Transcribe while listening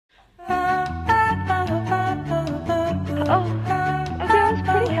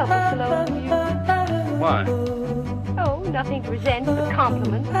nothing to resent the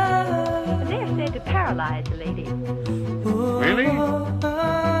compliment. But they're said to paralyze a lady. Really?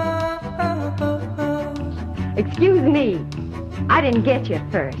 Excuse me. I didn't get you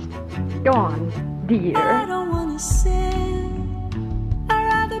first. Go on, dear. I don't wanna sing. I'd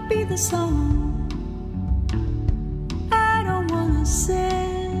rather be the song. I don't wanna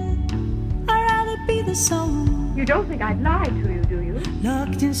sing. I'd rather be the song. You don't think I'd lie to you, do you?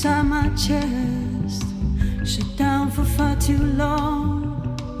 Locked inside my chest, shut down for far too long.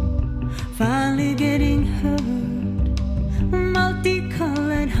 Finally getting hurt.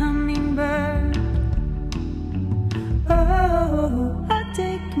 Multicolored hummingbird. Oh,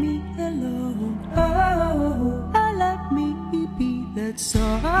 take me alone. Oh, let me be that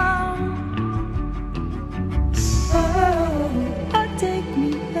song. Oh, take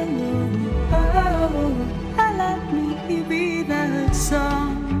me alone. Oh, let me be that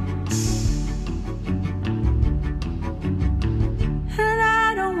song. And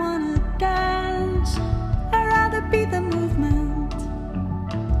I don't wanna dance. I'd rather be the movement.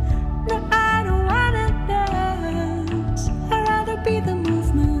 No, I don't wanna dance. I'd rather be the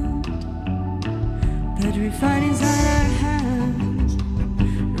movement that we find inside our hands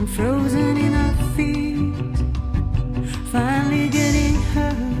and frozen in our feet. Finally getting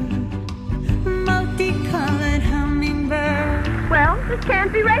hurt. Multicolored hummingbird. Well, this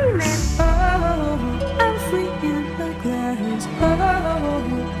can't be rain then. Oh, I'm free in the glass.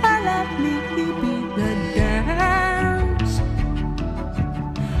 Oh, let me be the dance.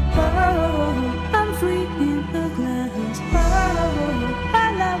 Oh, I'm free in the glass. Oh,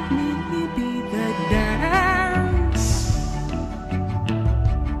 let me be the dance.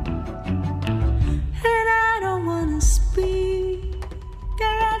 And I don't wanna speak.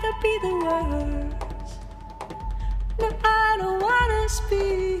 I'd rather be the words. No, I don't wanna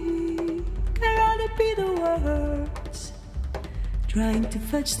speak. I'd rather be the words. Trying to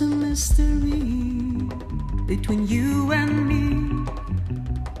fetch the mystery between you and me.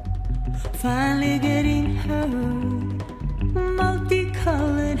 Finally getting hurt.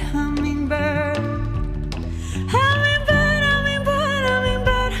 Multicolored hummingbird. Hummingbird, hummingbird,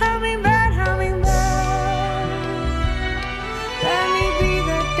 hummingbird, hummingbird, hummingbird. Let me be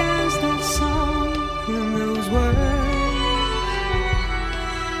that dance, that song, in those words.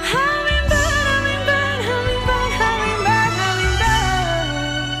 Hummingbird, hummingbird, hummingbird, hummingbird, hummingbird.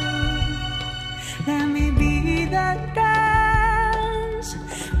 Let me be that dance,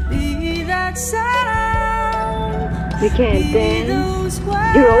 be that sound. You can't dance.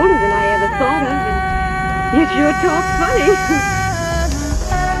 You're older than I ever thought of. And you sure talk funny.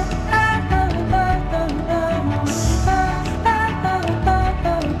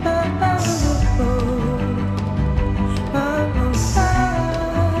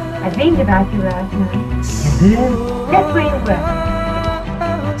 I dreamed about you last night. You did? That's where you were.